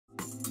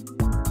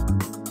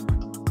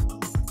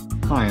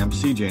Hi, I'm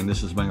CJ and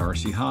this is my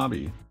RC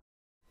hobby.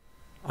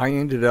 I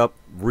ended up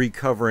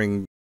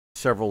recovering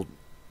several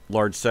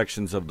large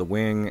sections of the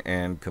wing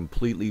and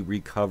completely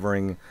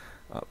recovering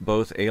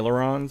both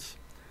ailerons.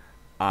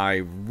 I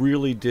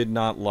really did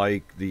not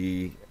like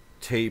the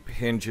tape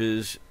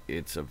hinges.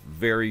 It's a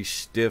very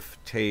stiff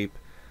tape.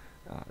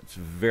 It's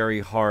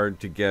very hard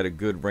to get a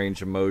good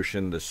range of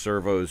motion. The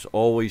servos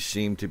always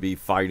seem to be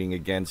fighting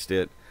against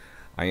it.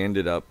 I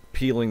ended up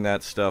peeling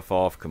that stuff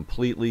off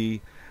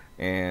completely,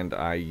 and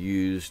I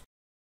used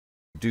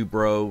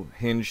Dubro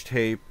hinge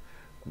tape,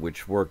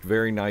 which worked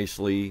very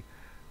nicely.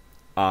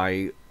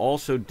 I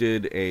also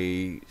did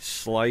a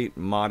slight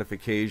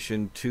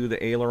modification to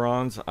the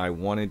ailerons. I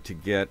wanted to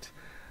get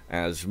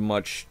as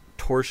much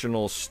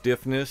torsional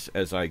stiffness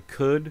as I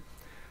could,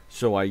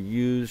 so I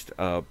used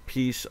a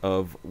piece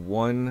of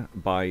 1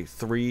 by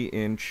 3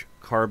 inch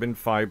carbon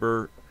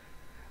fiber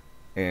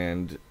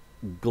and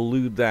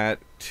glued that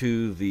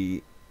to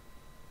the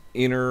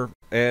inner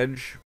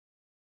edge,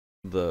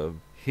 the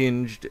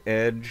hinged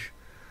edge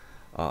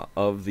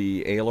of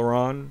the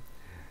aileron,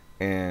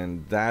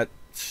 and that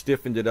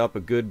stiffened it up a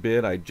good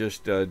bit. I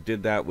just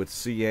did that with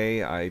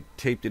CA. I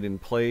taped it in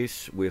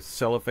place with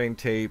cellophane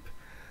tape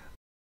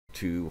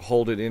to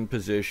hold it in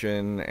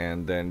position,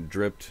 and then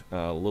dripped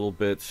little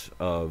bits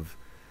of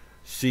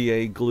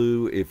CA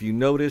glue. If you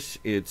notice,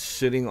 it's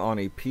sitting on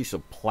a piece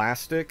of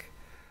plastic.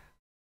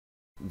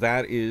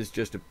 That is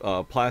just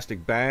a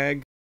plastic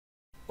bag.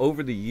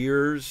 Over the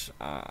years,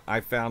 I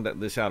found that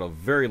this out a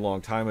very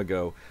long time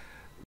ago,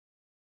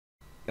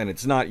 and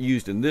it's not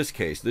used in this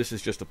case. This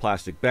is just a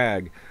plastic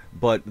bag,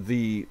 but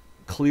the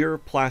clear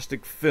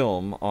plastic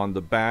film on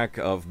the back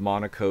of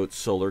monocoat,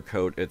 solar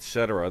coat,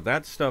 etc.,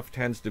 that stuff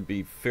tends to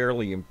be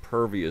fairly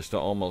impervious to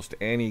almost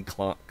any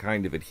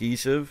kind of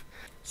adhesive.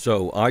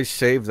 So I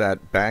save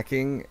that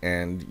backing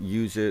and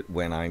use it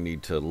when I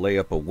need to lay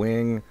up a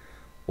wing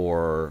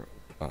or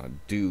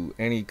do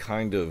any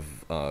kind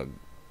of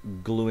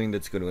gluing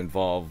that's going to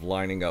involve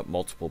lining up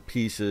multiple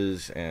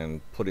pieces and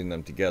putting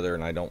them together,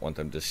 and I don't want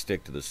them to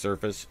stick to the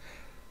surface.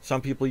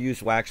 Some people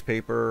use wax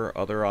paper,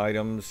 other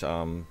items.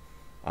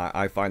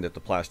 I find that the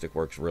plastic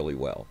works really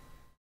well.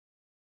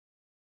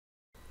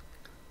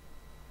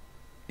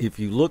 If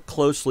you look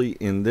closely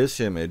in this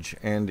image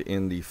and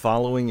in the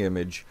following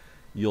image,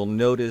 you'll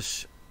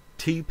notice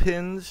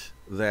T-pins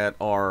that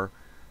are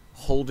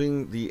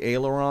holding the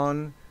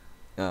aileron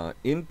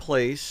in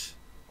place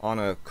on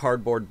a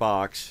cardboard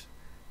box,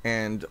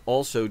 and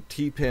also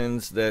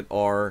T-pins that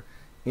are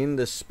in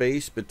the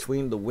space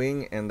between the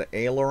wing and the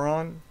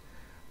aileron.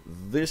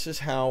 This is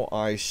how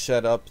I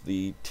set up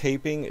the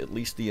taping, at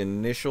least the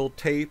initial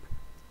tape,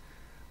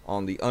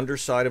 on the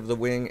underside of the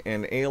wing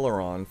and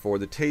aileron for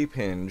the tape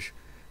hinge.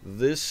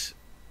 This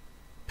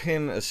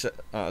pin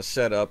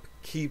setup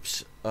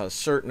keeps a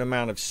certain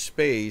amount of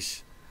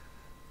space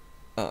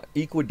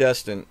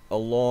equidistant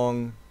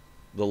along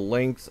the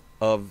length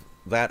of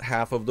that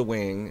half of the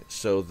wing,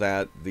 so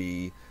that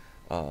the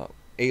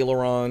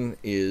aileron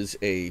is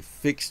a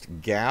fixed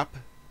gap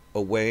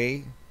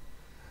away.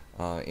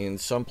 In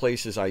some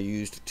places I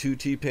used 2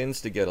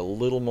 T-pins to get a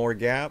little more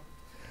gap,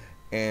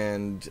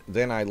 and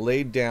then I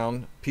laid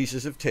down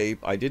pieces of tape.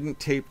 I didn't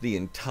tape the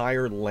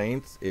entire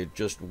length, it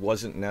just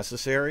wasn't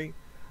necessary.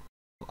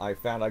 I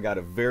found I got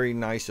a very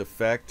nice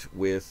effect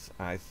with,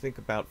 I think,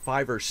 about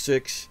 5 or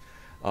 6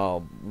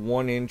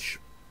 1 inch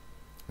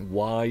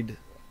wide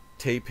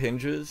tape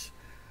hinges.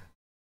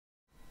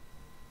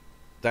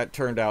 That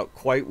turned out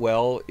quite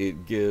well.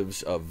 It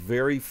gives a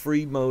very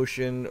free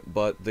motion,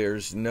 but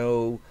there's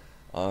no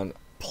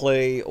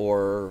play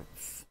or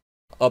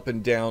up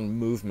and down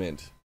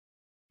movement.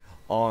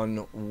 On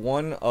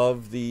one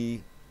of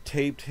the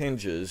taped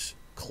hinges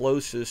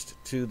closest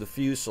to the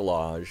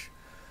fuselage,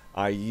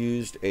 I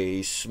used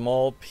a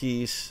small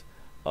piece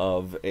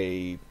of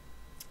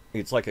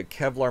it's like a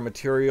Kevlar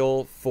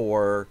material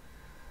for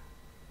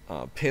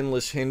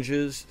pinless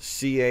hinges,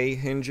 CA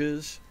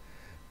hinges,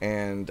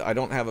 and I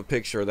don't have a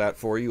picture of that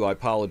for you, I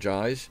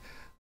apologize,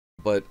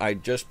 but I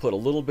just put a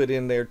little bit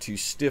in there to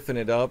stiffen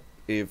it up.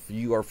 If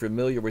you are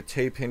familiar with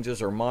tape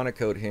hinges or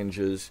monocoat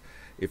hinges,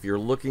 if you're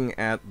looking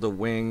at the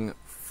wing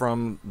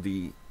from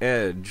the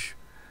edge,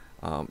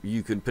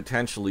 you could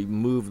potentially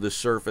move the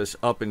surface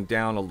up and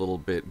down a little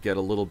bit, get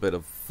a little bit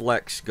of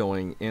flex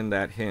going in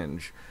that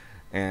hinge,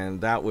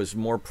 and that was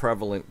more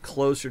prevalent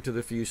closer to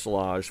the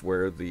fuselage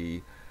where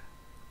the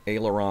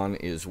aileron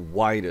is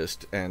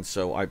widest, and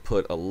so I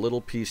put a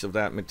little piece of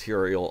that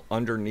material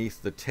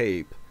underneath the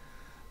tape,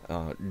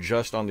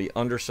 just on the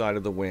underside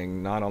of the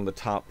wing, not on the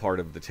top part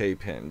of the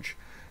tape hinge,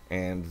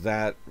 and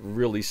that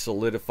really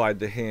solidified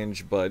the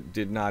hinge but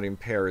did not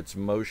impair its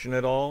motion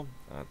at all.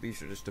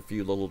 These are just a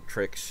few little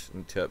tricks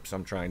and tips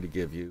I'm trying to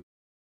give you.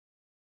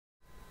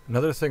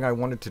 Another thing I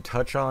wanted to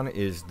touch on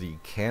is the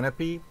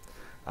canopy.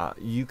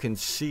 You can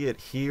see it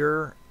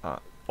here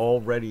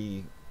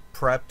already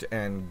prepped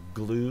and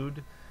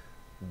glued.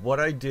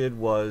 What I did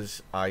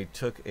was I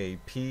took a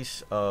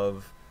piece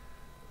of,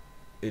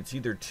 it's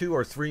either 2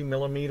 or 3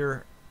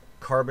 millimeter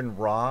carbon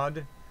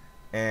rod,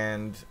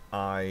 and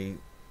I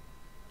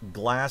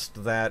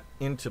glassed that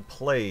into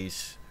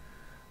place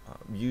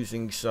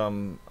using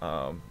some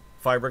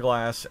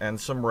fiberglass and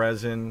some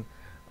resin,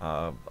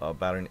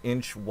 about an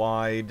inch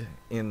wide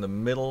in the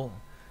middle.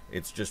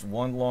 It's just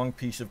one long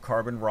piece of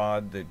carbon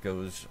rod that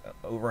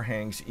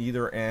overhangs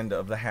either end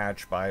of the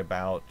hatch by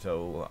about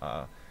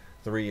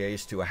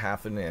 3/8 to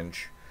 1/2 an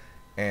inch,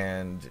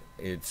 and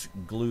it's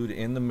glued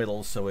in the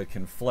middle so it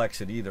can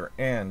flex at either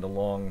end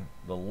along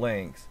the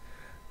length.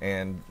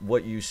 And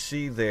what you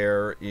see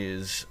there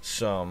is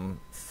some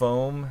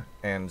foam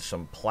and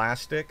some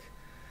plastic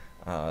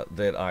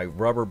that I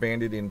rubber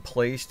banded in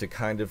place to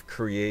kind of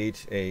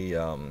create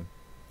a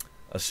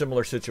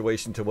similar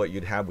situation to what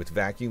you'd have with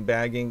vacuum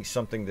bagging,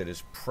 something that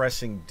is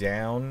pressing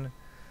down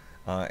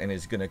and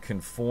is going to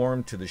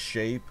conform to the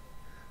shape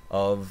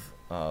of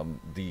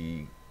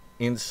the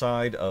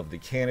inside of the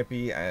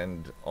canopy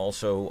and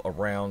also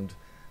around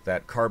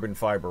that carbon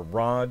fiber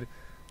rod,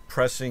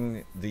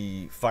 pressing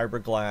the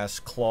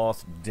fiberglass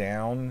cloth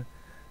down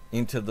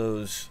into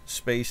those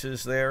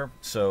spaces there,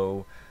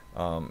 so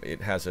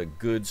it has a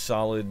good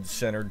solid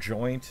center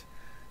joint.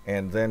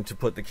 And then to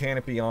put the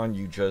canopy on,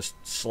 you just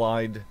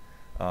slide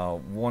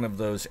one of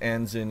those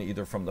ends in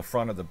either from the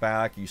front or the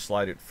back. You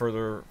slide it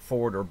further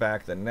forward or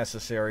back than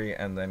necessary,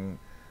 and then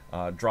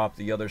drop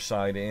the other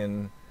side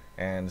in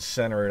and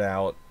center it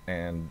out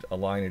and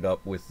align it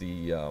up with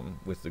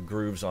the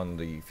grooves on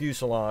the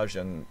fuselage,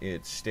 and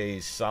it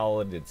stays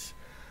solid. It's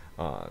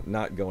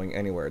not going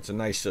anywhere. It's a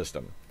nice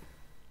system.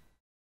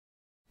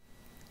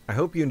 I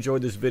hope you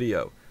enjoyed this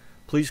video.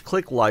 Please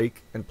click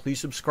like and please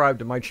subscribe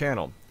to my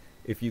channel.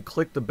 If you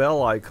click the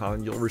bell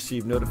icon, you'll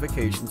receive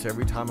notifications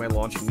every time I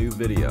launch a new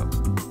video.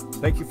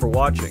 Thank you for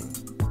watching.